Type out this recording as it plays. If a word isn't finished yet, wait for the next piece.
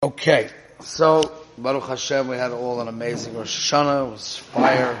Okay, so Baruch Hashem, we had all an amazing Rosh Hashanah. It was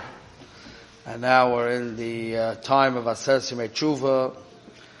fire, and now we're in the time of Aseres Yemei Teshuva,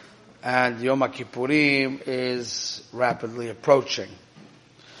 and Yom Kippurim is rapidly approaching.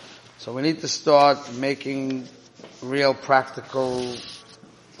 So we need to start making real practical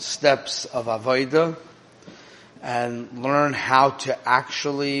steps of avodah and learn how to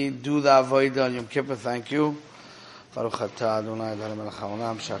actually do the avodah on Yom Kippur. Thank you. Baruch atah Adonai Eloheinu melech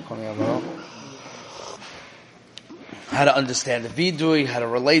haolam she'akol nהיה b'ro. How to understand the vidui, how to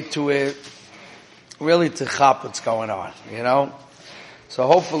relate to it, really to chop what's going on, you know? So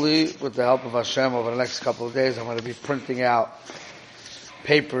hopefully, with the help of Hashem, over the next couple of days, I'm going to be printing out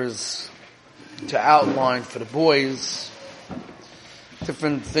papers to outline for the boys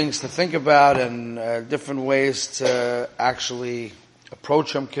different things to think about and different ways to actually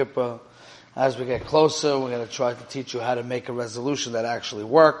approach Yom Kippur. As we get closer, we're going to try to teach you how to make a resolution that actually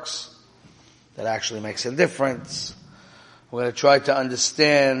works, that actually makes a difference. We're going to try to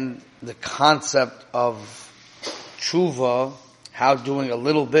understand the concept of Teshuva, how doing a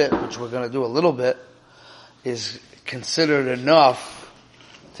little bit, which we're going to do a little bit, is considered enough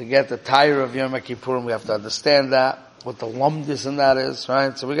to get the tire of Yom Kippurim. We have to understand that, what the lumdis in that is,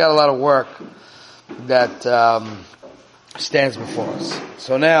 right? So we got a lot of work that stands before us.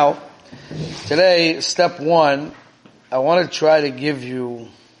 So now, today, step one, I want to try to give you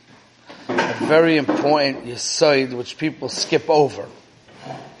a very important yesod which people skip over.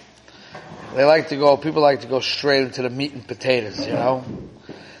 People like to go straight into the meat and potatoes, you know?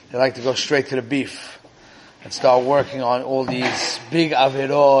 They like to go straight to the beef and start working on all these big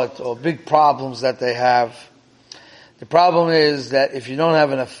avirot or big problems that they have. The problem is that if you don't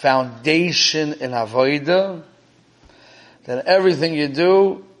have a foundation in avodah, then everything you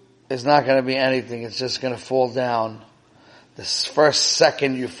do is not going to be anything. It's just going to fall down this first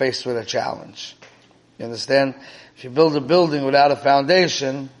second you're faced with a challenge. You understand? If you build a building without a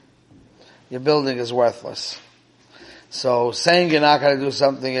foundation, your building is worthless. So saying you're not going to do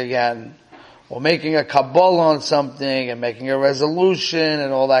something again, or making a kabbalah on something and making a resolution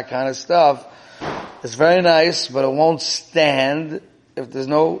and all that kind of stuff is very nice, but it won't stand if there's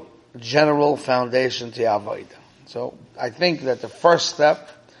no general foundation to your avodah. So I think that the first step,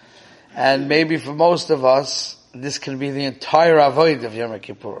 and maybe for most of us, this can be the entire avodah of Yom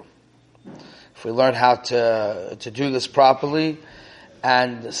Kippur. If we learn how to do this properly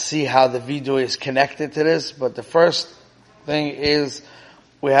and see how the vidui is connected to this. But the first thing is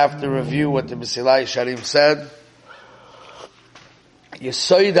we have to review what the Mesilai Yesharim said.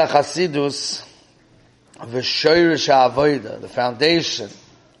 Yesoid HaChasidus v'shoirish ha'avodah, the foundation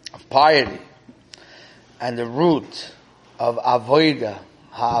of piety and the root of avodah,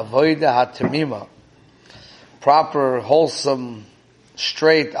 ha'avodah ha'temima, proper, wholesome,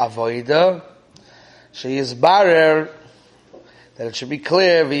 straight avodah, she is barer, that it should be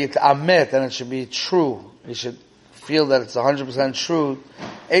clear, v'yit'amet, and it should be true. You should feel that it's 100% true.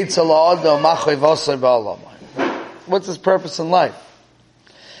 What's his purpose in life?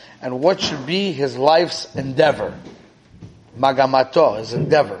 And what should be his life's endeavor? Magamato, his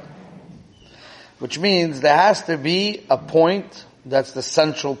endeavor. Which means there has to be a point that's the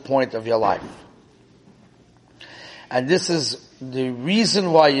central point of your life. And this is the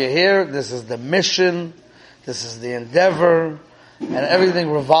reason why you're here. This is the mission. This is the endeavor. And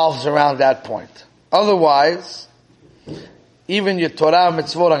everything revolves around that point. Otherwise, even your Torah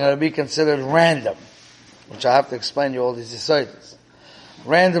mitzvot are going to be considered random. Which I have to explain you all these yesodis.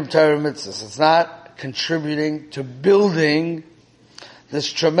 Random Torah mitzvahs. It's not contributing to building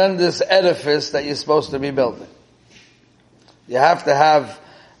this tremendous edifice that you're supposed to be building. You have to have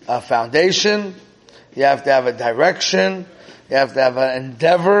a foundation. You have to have a direction. You have to have an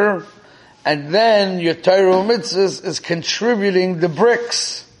endeavor. And then your Torah mitzvahs is contributing the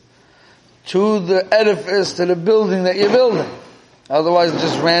bricks to the edifice, to the building that you're building. Otherwise, it's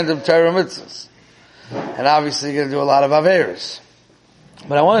just random Torah mitzvahs. And obviously, you're going to do a lot of averos.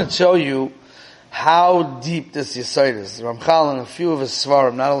 But I want to show you how deep this yesod is. Ramchal and a few of his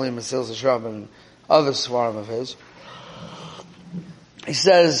svarim, not only Mesilas Yesharim, but other svarim of his, he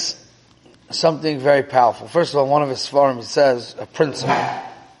says something very powerful. First of all, one of his svarim, he says a principle.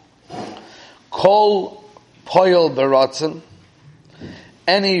 Kol poyel beratzon,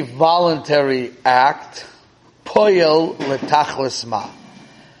 any voluntary act, poyel letachlis ma,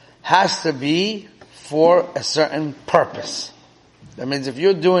 has to be for a certain purpose. That means if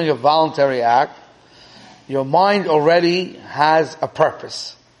you're doing a voluntary act, your mind already has a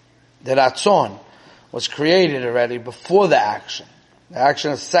purpose. The ratzon was created already before the action. The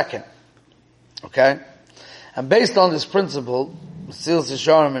action is second. Okay? And based on this principle, Mesilas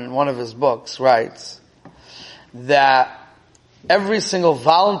Yesharim, in one of his books, writes that every single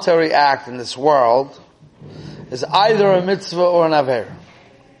voluntary act in this world is either a mitzvah or an avera.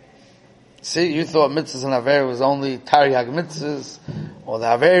 See, you thought mitzvahs and avera was only Tariag mitzvahs, or the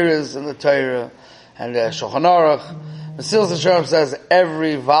averas in the Torah, and the Shulchan Aruch. Mesilas Yesharim says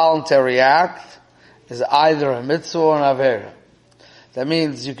every voluntary act is either a mitzvah or an avera. That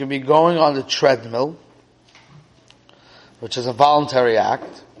means you can be going on the treadmill, which is a voluntary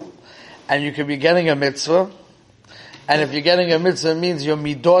act, and you could be getting a mitzvah, and if you're getting a mitzvah, it means your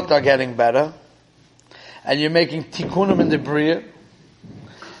midot are getting better, and you're making tikkunim in the bria,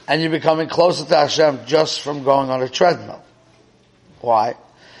 and you're becoming closer to Hashem just from going on a treadmill. Why?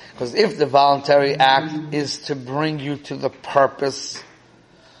 Because if the voluntary act is to bring you to the purpose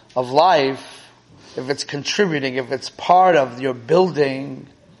of life, if it's contributing, if it's part of your building,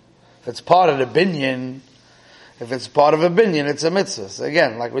 if it's part of the binyan, if it's part of a binyan, it's a mitzvah. So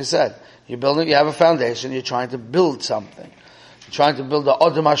again, like we said, you're building, you have a foundation, you're trying to build something. You're trying to build the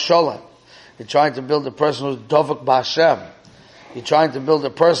Odom HaSholem. You're trying to build a person who's Dovak B'Hashem. You're trying to build a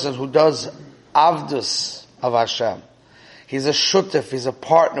person who does Avdus of Hashem. He's a shutef, he's a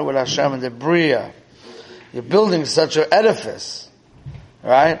partner with Hashem in the Bria. You're building such an edifice.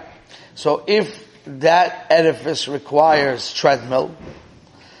 Right? So if that edifice requires treadmill,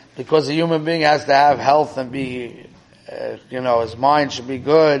 because a human being has to have health and be, his mind should be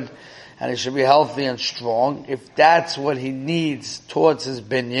good, and he should be healthy and strong. If that's what he needs towards his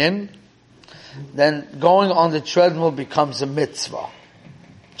binyan, then going on the treadmill becomes a mitzvah.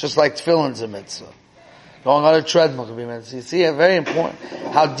 Just like tefillin's a mitzvah. Going on a treadmill can be a mitzvah. You see, it's very important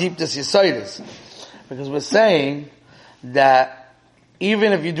how deep this yesod is. Because we're saying that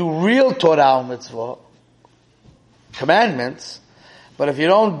even if you do real Torah mitzvah, commandments, but if you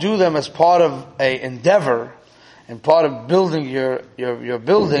don't do them as part of a endeavor and part of building your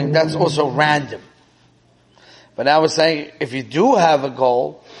building, that's also random. But now we're saying if you do have a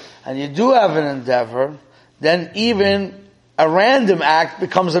goal and you do have an endeavor, then even a random act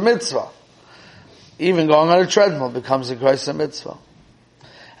becomes a mitzvah. Even going on a treadmill becomes a grace mitzvah.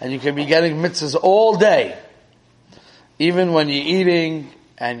 And you can be getting mitzvahs all day. Even when you're eating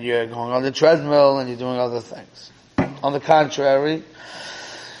and you're going on the treadmill and you're doing other things. On the contrary,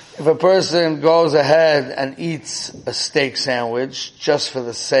 if a person goes ahead and eats a steak sandwich just for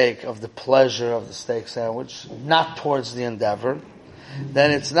the sake of the pleasure of the steak sandwich, not towards the endeavor,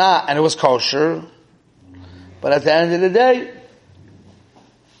 then it's not, and it was kosher, but at the end of the day,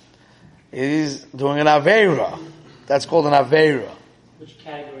 he's doing an aveira. That's called an aveira. Which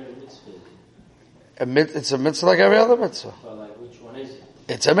category of mitzvah? It's a mitzvah like every other mitzvah. Well, like which one is it?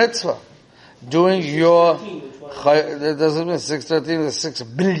 It's a mitzvah. Doing your... It doesn't mean 613 is 6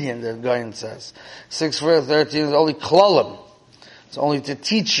 billion, the Gaon says. 613 is only klalim. It's only to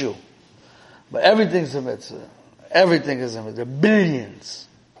teach you. But everything's a mitzvah. Everything is a mitzvah. Billions.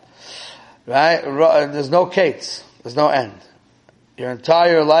 Right? There's no kates. There's no end. Your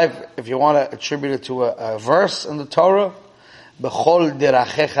entire life, if you want to attribute it to a verse in the Torah, B'chol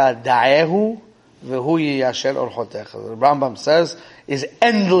derachecha da'ehu v'hu yiyasher orchotecha. The Rambam says, is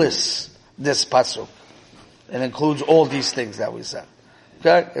endless, this pasuk. It includes all these things that we said.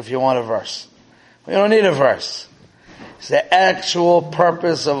 Okay? If you want a verse. You don't need a verse. It's the actual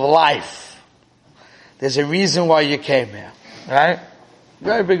purpose of life. There's a reason why you came here. Right?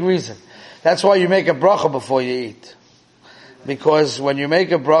 Very big reason. That's why you make a bracha before you eat. Because when you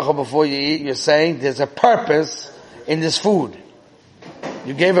make a bracha before you eat, you're saying there's a purpose in this food.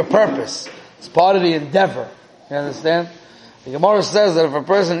 You gave a purpose. It's part of the endeavor. You understand? The Gemara says that if a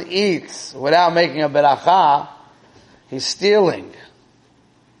person eats without making a beracha, he's stealing.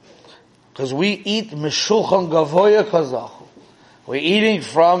 Because we eat mishulchan gavoya kazachu. We're eating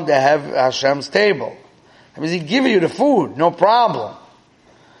from the Hashem's table. That means He gave you the food, no problem.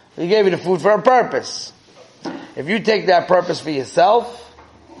 He gave you the food for a purpose. If you take that purpose for yourself,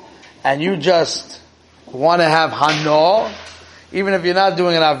 and you just want to have hano, even if you're not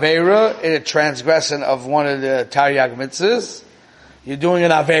doing an aveira, in a transgression of one of the Taryag mitzvahs, you're doing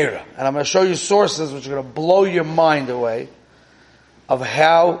an aveira. And I'm going to show you sources which are going to blow your mind away of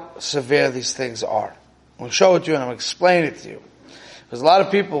how severe these things are. I'm going to show it to you and I'm going to explain it to you. Because a lot of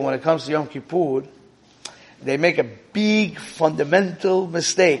people, when it comes to Yom Kippur, they make a big fundamental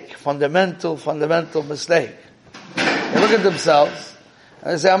mistake. Fundamental mistake. They look at themselves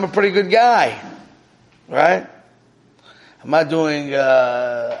and they say, I'm a pretty good guy. Right? I'm not doing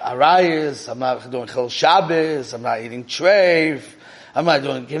arayas, I'm not doing chil Shabbos, I'm not eating treif, I'm not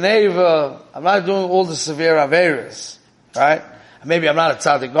doing geneva, I'm not doing all the severe averas. Right? Maybe I'm not a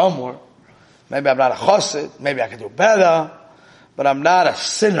tzaddik gomor, maybe I'm not a chosid, maybe I can do better, but I'm not a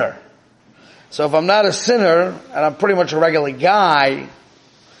sinner. So if I'm not a sinner, and I'm pretty much a regular guy,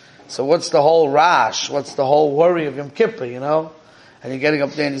 so what's the whole rash? What's the whole worry of Yom Kippur, And you're getting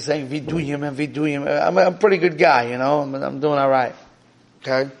up there and you're saying, Viduyim and Viduyim. I'm a pretty good guy, I'm doing alright.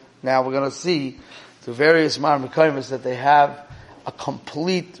 Okay? Now we're gonna see through various Marmukaimis that they have a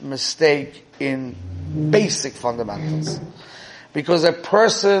complete mistake in basic fundamentals. Because a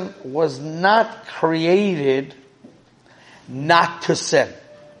person was not created not to sin.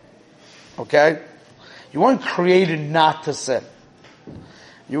 Okay? You weren't created not to sin.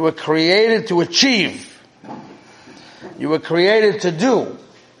 You were created to achieve. You were created to do.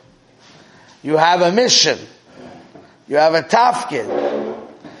 You have a mission. You have a tafkid.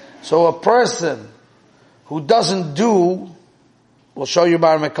 So a person who doesn't do, we'll show you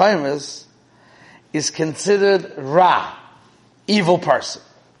Bar Mekaymis, is considered Ra, evil person,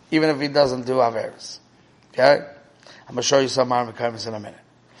 even if he doesn't do Averis. Okay? I'm going to show you some Bar Mekaymis in a minute.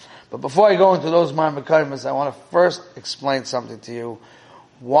 But before I go into those Bar Mekaymis, I want to first explain something to you,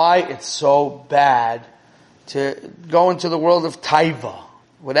 why it's so bad to go into the world of Taiva,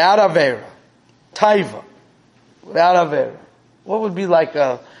 without Avera. Taiva, without Avera. What would be like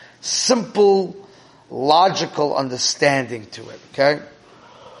a simple, logical understanding to it, okay?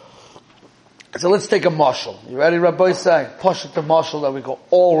 So let's take a mashal. You ready, Rabbi saying? Push it to mashal that we can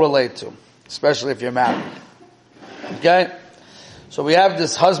all relate to, especially if you're married. Okay? So we have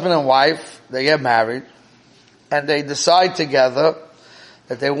this husband and wife, they get married, and they decide together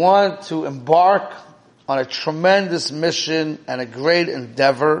that they want to embark on a tremendous mission and a great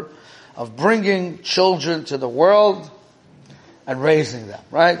endeavor of bringing children to the world and raising them,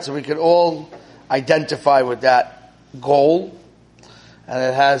 right? So we can all identify with that goal, and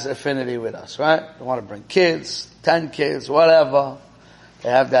it has affinity with us, right? They want to bring kids, 10 kids, whatever. They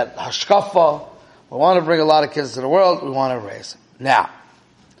have that hashkafa. We want to bring a lot of kids to the world. We want to raise them. Now,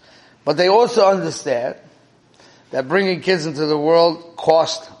 but they also understand that bringing kids into the world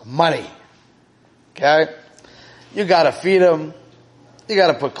costs money. Okay? You gotta feed them. You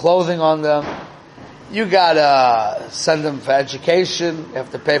gotta put clothing on them. You gotta send them for education. You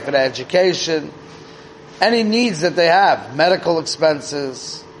have to pay for their education. Any needs that they have, medical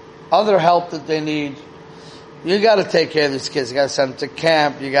expenses, other help that they need. You gotta take care of these kids. You gotta send them to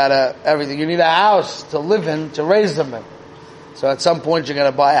camp. You gotta, everything. You need a house to live in, to raise them in. So at some point you're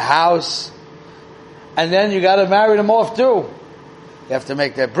gonna buy a house. And then you gotta marry them off too. You have to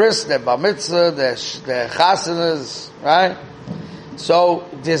make their bris, their bar mitzvah, their chasanas, right? So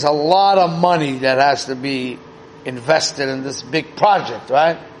there's a lot of money that has to be invested in this big project,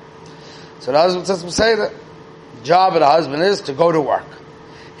 right? So the husband says, say that the job of the husband is to go to work.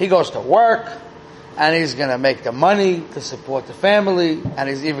 He goes to work, and he's gonna make the money to support the family, and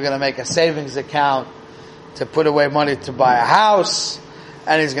he's even gonna make a savings account to put away money to buy a house,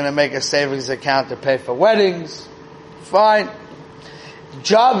 and he's gonna make a savings account to pay for weddings. Fine. The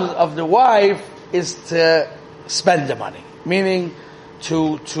job of the wife is to spend the money, meaning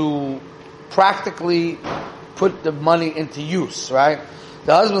to practically put the money into use, right?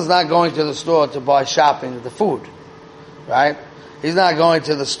 The husband's not going to the store to buy shopping, the food, right? He's not going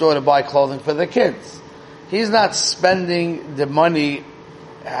to the store to buy clothing for the kids. He's not spending the money,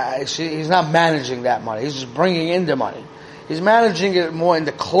 he's not managing that money. He's just bringing in the money. He's managing it more in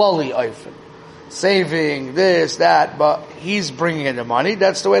the klali oifen. Saving, this, that, but he's bringing in the money.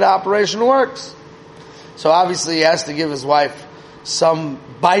 That's the way the operation works. So obviously he has to give his wife some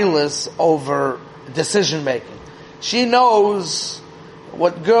bias over decision making. She knows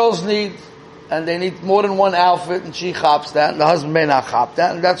what girls need, and they need more than one outfit, and she chops that, and the husband may not chop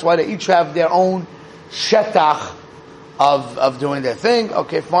that, and that's why they each have their own shetach of doing their thing.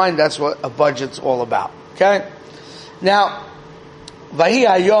 Okay, fine, that's what a budget's all about. Okay? Now, Vahi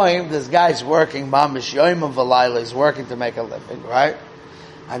Hayoim, this guy's working, Mamish Yoim and Valayla, he's working to make a living, right?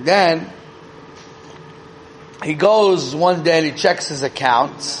 And then, he goes one day and he checks his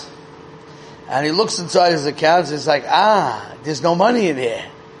accounts, and he looks inside his accounts, he's like, there's no money in here.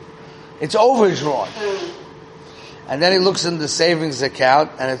 It's overdrawn. And then he looks in the savings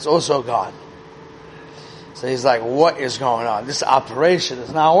account, and it's also gone. So he's like, what is going on? This operation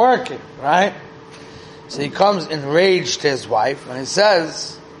is not working, right? So he comes enraged to his wife, and he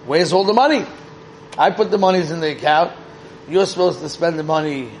says, where's all the money? I put the monies in the account. You're supposed to spend the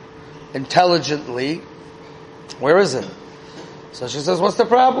money intelligently. Where is it? So she says, what's the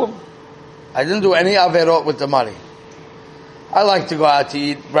problem? I didn't do any averot with the money. I like to go out to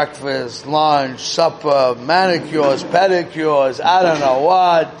eat breakfast, lunch, supper, manicures, pedicures, I don't know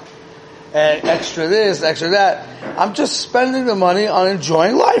what, extra this, extra that. I'm just spending the money on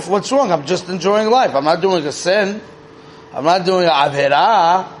enjoying life. What's wrong? I'm just enjoying life. I'm not doing a sin. I'm not doing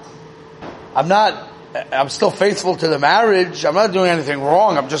Avera. I'm still faithful to the marriage. I'm not doing anything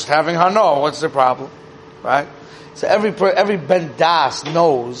wrong. I'm just having Hano. What's the problem? Right? So every Ben Das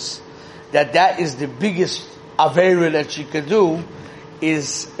knows that is the biggest Avera that she could do,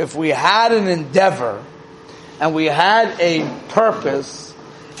 is if we had an endeavor and we had a purpose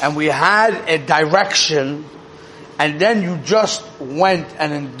and we had a direction, and then you just went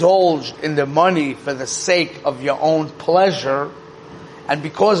and indulged in the money for the sake of your own pleasure, and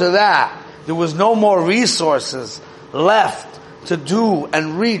because of that there was no more resources left to do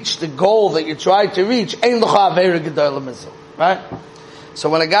and reach the goal that you tried to reach, right? So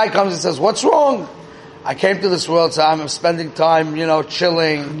when a guy comes and says, what's wrong? I came to this world, so I'm spending time,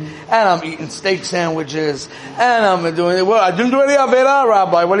 chilling, and I'm eating steak sandwiches, and I'm doing, well, I didn't do any Avera,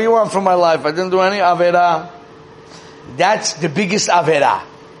 Rabbi. What do you want from my life? I didn't do any Avera. That's the biggest Avera.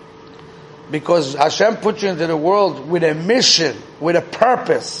 Because Hashem put you into the world with a mission, with a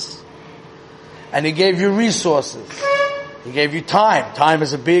purpose. And He gave you resources. He gave you time. Time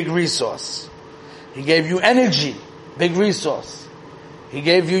is a big resource. He gave you energy, big resource. He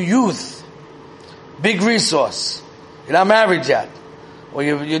gave you youth, big resource. You're not married yet. Or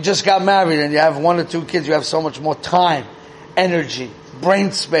you just got married and you have 1 or 2 kids, you have so much more time, energy,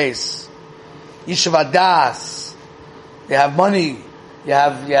 brain space, Yeshiva Das. You have money. You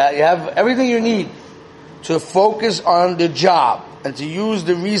have everything you need to focus on the job and to use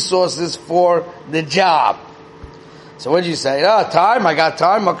the resources for the job. So what do you say? Time, I got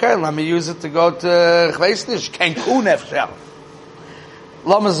time. Okay, let me use it to go to Cancun after.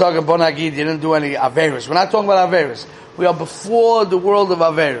 Lama Zagan Bonagid, you didn't do any Averis. We're not talking about Averis. We are before the world of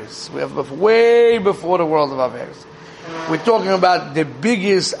Averis. We are way before the world of Averis. We're talking about the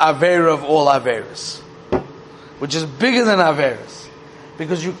biggest Avera of all Averis, which is bigger than Averis.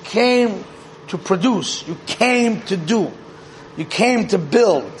 Because you came to produce, you came to do, you came to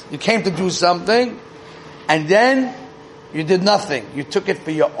build, you came to do something, and then you did nothing. You took it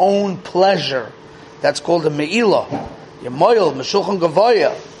for your own pleasure. That's called a Me'ilah. Your Moil, Meshulchan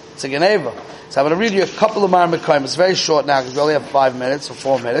Gavoya. It's a Geneva. So I'm going to read you a couple of Marmekayim. It's very short now because we only have 5 minutes or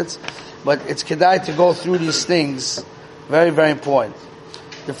 4 minutes. But it's kedai to go through these things. Very, very important.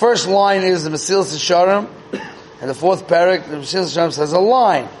 The first line is the Mesilas Yesharim. And the 4th parak, the Mesilas Yesharim says a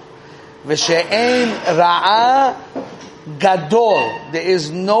line. V'she'ein ra'ah gadol. There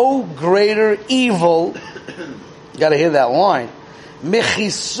is no greater evil. You got to hear that line.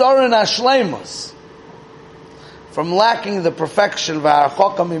 Mechisoren hashleimus. From lacking the perfection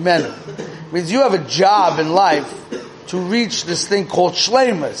v'archoka mimenu. Means you have a job in life to reach this thing called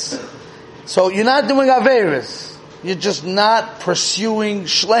shleimus. So you're not doing averis. You're just not pursuing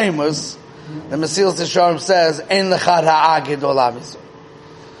shleimus. The Mesilas Yesharim says, "Ein lecha ra'ah gedol amizu."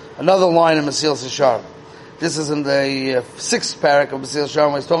 Another line in Mesilas Yesharim. This is in the 6th parak of Mesilas Yesharim,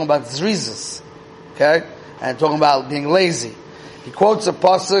 where he's talking about zrizas, okay, and talking about being lazy. He quotes a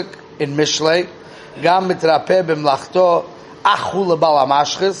pasuk in Mishlei, "Gam mitrapeh b'mlachto achu lebal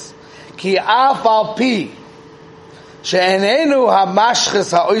hamashchis ki af al pi she'enenu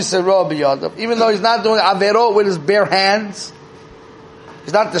hamashchis ha'oiseh ro b'yadav." Even though he's not doing averot with his bare hands,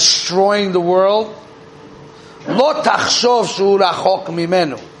 he's not destroying the world. Lo tachshov shu rachok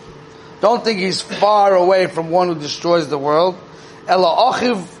mimenu. Don't think he's far away from one who destroys the world. Ela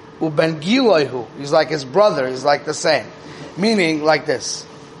achiv uben giloihu. He's like his brother. He's like the same. Meaning, like this.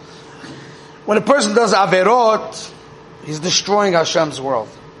 When a person does averot, he's destroying Hashem's world.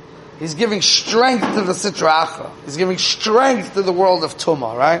 He's giving strength to the Sitra Achra. He's giving strength to the world of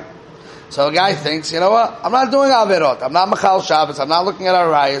Tumah, right? So a guy thinks, you know what? I'm not doing averot. I'm not Machal Shabbos. I'm not looking at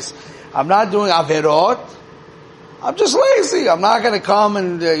Arayas. I'm not doing averot. I'm just lazy. I'm not going to come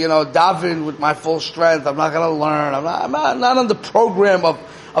and, daven with my full strength. I'm not going to learn. I'm not on the program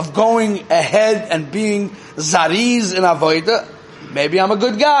of going ahead and being zariz in avodah. Maybe I'm a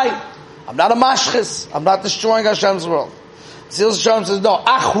good guy. I'm not a mashchis. I'm not destroying Hashem's world. Mesilas Yesharim says, no,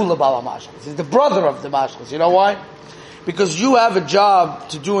 achu lebal hamashchis. He's the brother of the mashchis. You know why? Because you have a job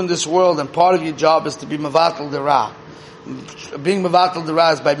to do in this world, and part of your job is to be mevatel derah. Being mevatel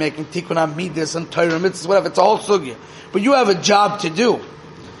derah is by making tikkun hamidus and Torah mitzvahs, whatever. It's a whole sugya. But you have a job to do.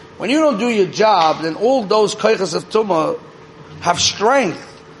 When you don't do your job, then all those koiches of tumah have strength.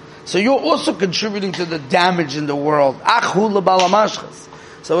 So you're also contributing to the damage in the world. Achu lebal hamashchis.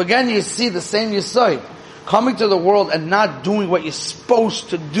 So again, you see the same yesod. Coming to the world and not doing what you're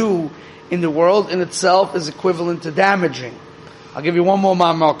supposed to do in the world in itself is equivalent to damaging. I'll give you one more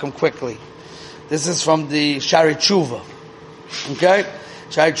Malcolm quickly. This is from the Shari Teshuva. Okay?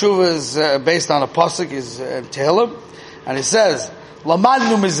 Shari Teshuva is based on a pasuk, is Tehillim, and it says,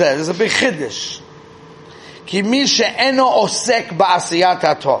 Lamadnu mizeh, this is a big chiddush. Ki mi she'eno osek ba'asiyat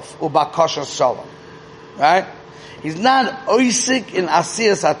hatov u'ba'kosher shalom. Right? He's not oisik in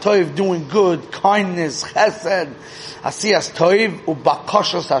asiyas hatov, doing good, kindness, chesed, asiyas tov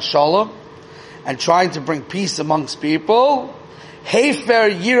u'ba'kosher hashalom, and trying to bring peace amongst people.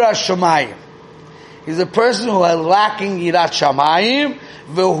 Hefer yira shamayim. He's a person who is lacking yirat shamayim.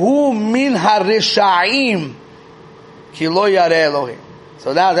 V'hu min harishaim ki lo yareh Elohim.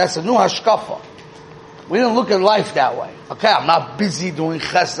 So now that's a new hashkafa. We didn't look at life that way. Okay, I'm not busy doing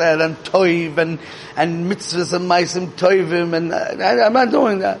chesed and toiv and mitzvahs and maisim toivim, and I'm not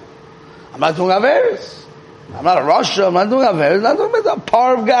doing that. I'm not doing averis. I'm not a Rasha. I'm not doing averis. I'm not doing a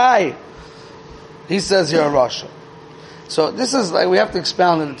parv guy. He says you're a Rasha. So this is like, we have to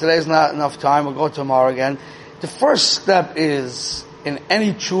expound it. Today's not enough time. We'll go tomorrow again. The first step is, in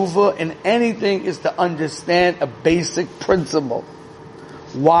any tshuva, in anything, is to understand a basic principle.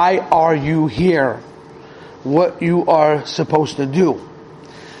 Why are you here? What you are supposed to do.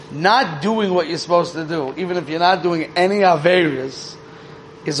 Not doing what you're supposed to do, even if you're not doing any averis,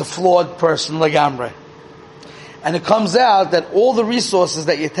 is a flawed person, legamre. And it comes out that all the resources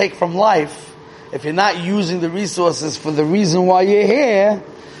that you take from life, if you're not using the resources for the reason why you're here,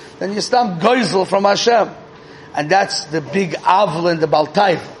 then you stop geisel from Hashem. And that's the big avl in the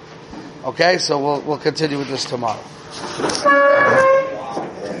Baltaiva. Okay, so we'll continue with this tomorrow.